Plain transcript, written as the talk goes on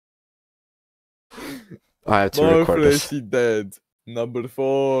I have to More record this. fleshy dead. Number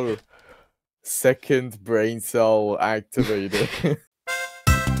 4. Second brain cell activated.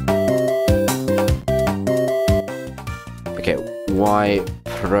 Okay, why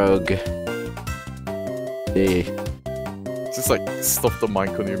Prog? Just like stuff the mic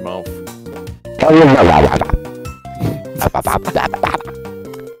on your mouth.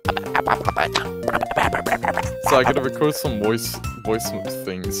 So I gotta record some voice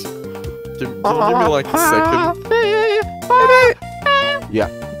things. Can you give me like a second? Yeah.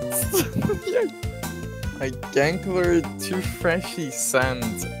 I gankler 2 freshy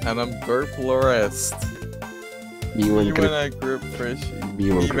sand and I'm burp lorest. Even I grip freshy.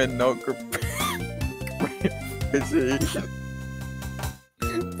 Even Even not grip freshy.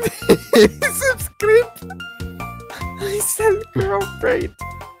 Subscribe. I said girl braid.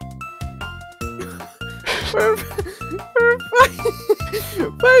 We're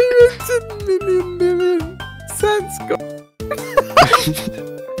 500 million cents go.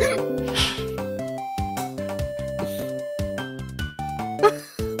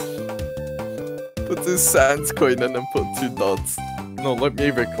 Put this sans coin and then put 2 dots. No, let me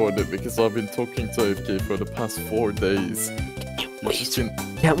record it because I've been talking to AFK for the past 4 days.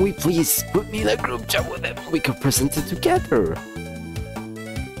 Can we please put me in a group chat with them? We can present it together.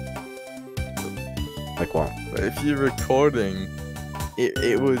 Like what? But if you're recording,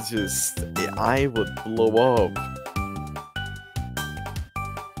 it was just... I would blow up.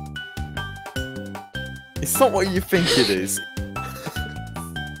 It's not what you think it is.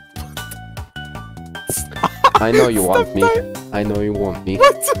 I know you want me. I know you want me.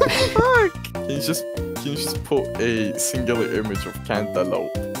 What the fuck? Can you just put a singular image of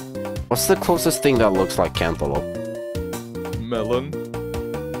cantaloupe? What's the closest thing that looks like cantaloupe? Melon.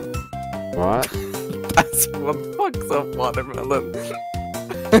 What? That's one fucked up watermelon.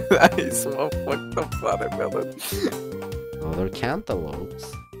 That is one fucked up watermelon. Oh, they're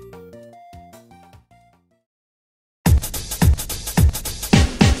cantaloupes.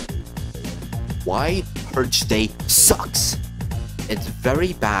 Why Purge Day sucks? It's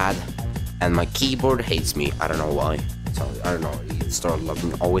very bad, and my keyboard hates me. I don't know why. So I don't know. It started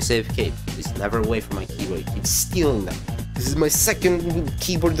loving always AFK. It's never away from my keyboard. It keeps stealing them. This is my second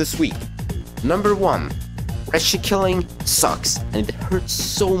keyboard this week. Number 1, Freshie killing sucks, and it hurts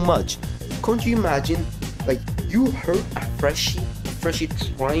so much. Can't you imagine? Like you hurt a freshie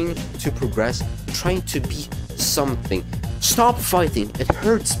trying to progress, trying to be something. Stop fighting. It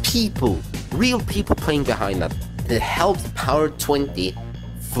hurts people. Real people playing behind that. It helped Power 20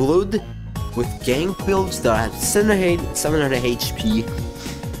 flood with gang builds that have 700 HP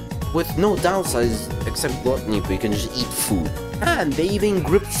with no downsides except gluttony, but you can just eat food. And they even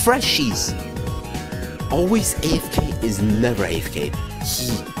grip freshies. Always AFK is never AFK.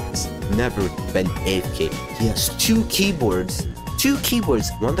 He's never been AFK. He has 2 keyboards. 2 keyboards.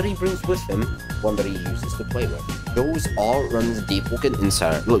 One that he brings with him, one that he uses to play with. Those all runs Deepwoken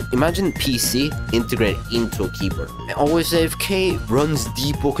inside. Look, imagine PC integrated into a keyboard. And always AFK runs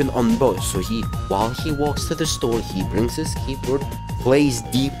Deepwoken on both. So while he walks to the store, he brings his keyboard, plays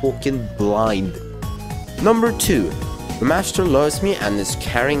Deepwoken blind. Number 2, the master loves me and is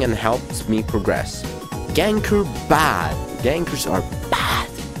caring and helps me progress. Ganker bad. Gankers are bad.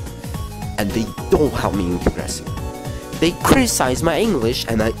 And they don't help me in progressing. They criticize my English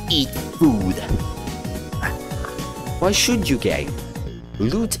and I eat food. Why should you gang?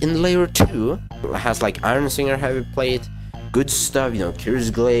 Loot in layer 2 has like Iron Singer heavy plate, good stuff, you know, Curious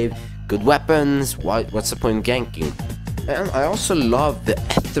Glaive, good weapons. What's the point of ganking? And I also love the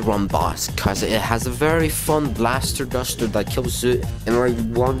Etheron boss because it has a very fun blaster duster that kills you in like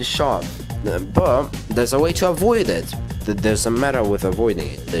one shot. But there's a way to avoid it. There's a meta with avoiding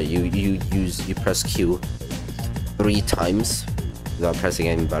it. You press Q 3 times without pressing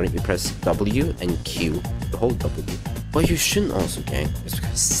any button. You press W and Q, the whole W. But you shouldn't also gang. It's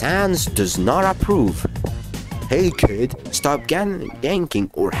because Sans does not approve. Hey kid, stop ganking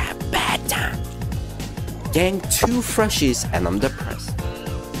or have bad time. Gang 2 freshies and I'm depressed.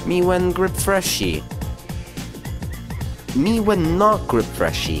 Me when grip freshie. Me when not grip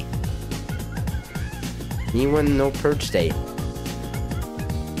freshie. Me when no Purge Day.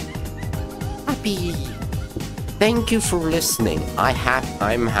 Happy. Thank you for listening. I'm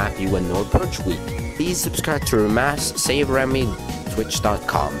happy when no Purge week. Please subscribe to Remass, Save Remy,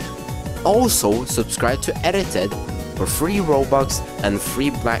 Twitch.com. Also, subscribe to Edited for free Robux and free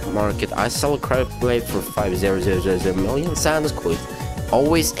black market. I sell a credit blade for 5,000 million Sans quid.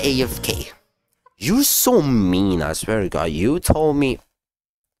 Always AFK. You're so mean, I swear to God. You told me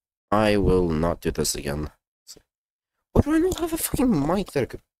I will not do this again. Why do I not have a fucking mic that I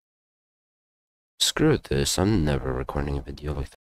could Screw this, I'm never recording a video like that.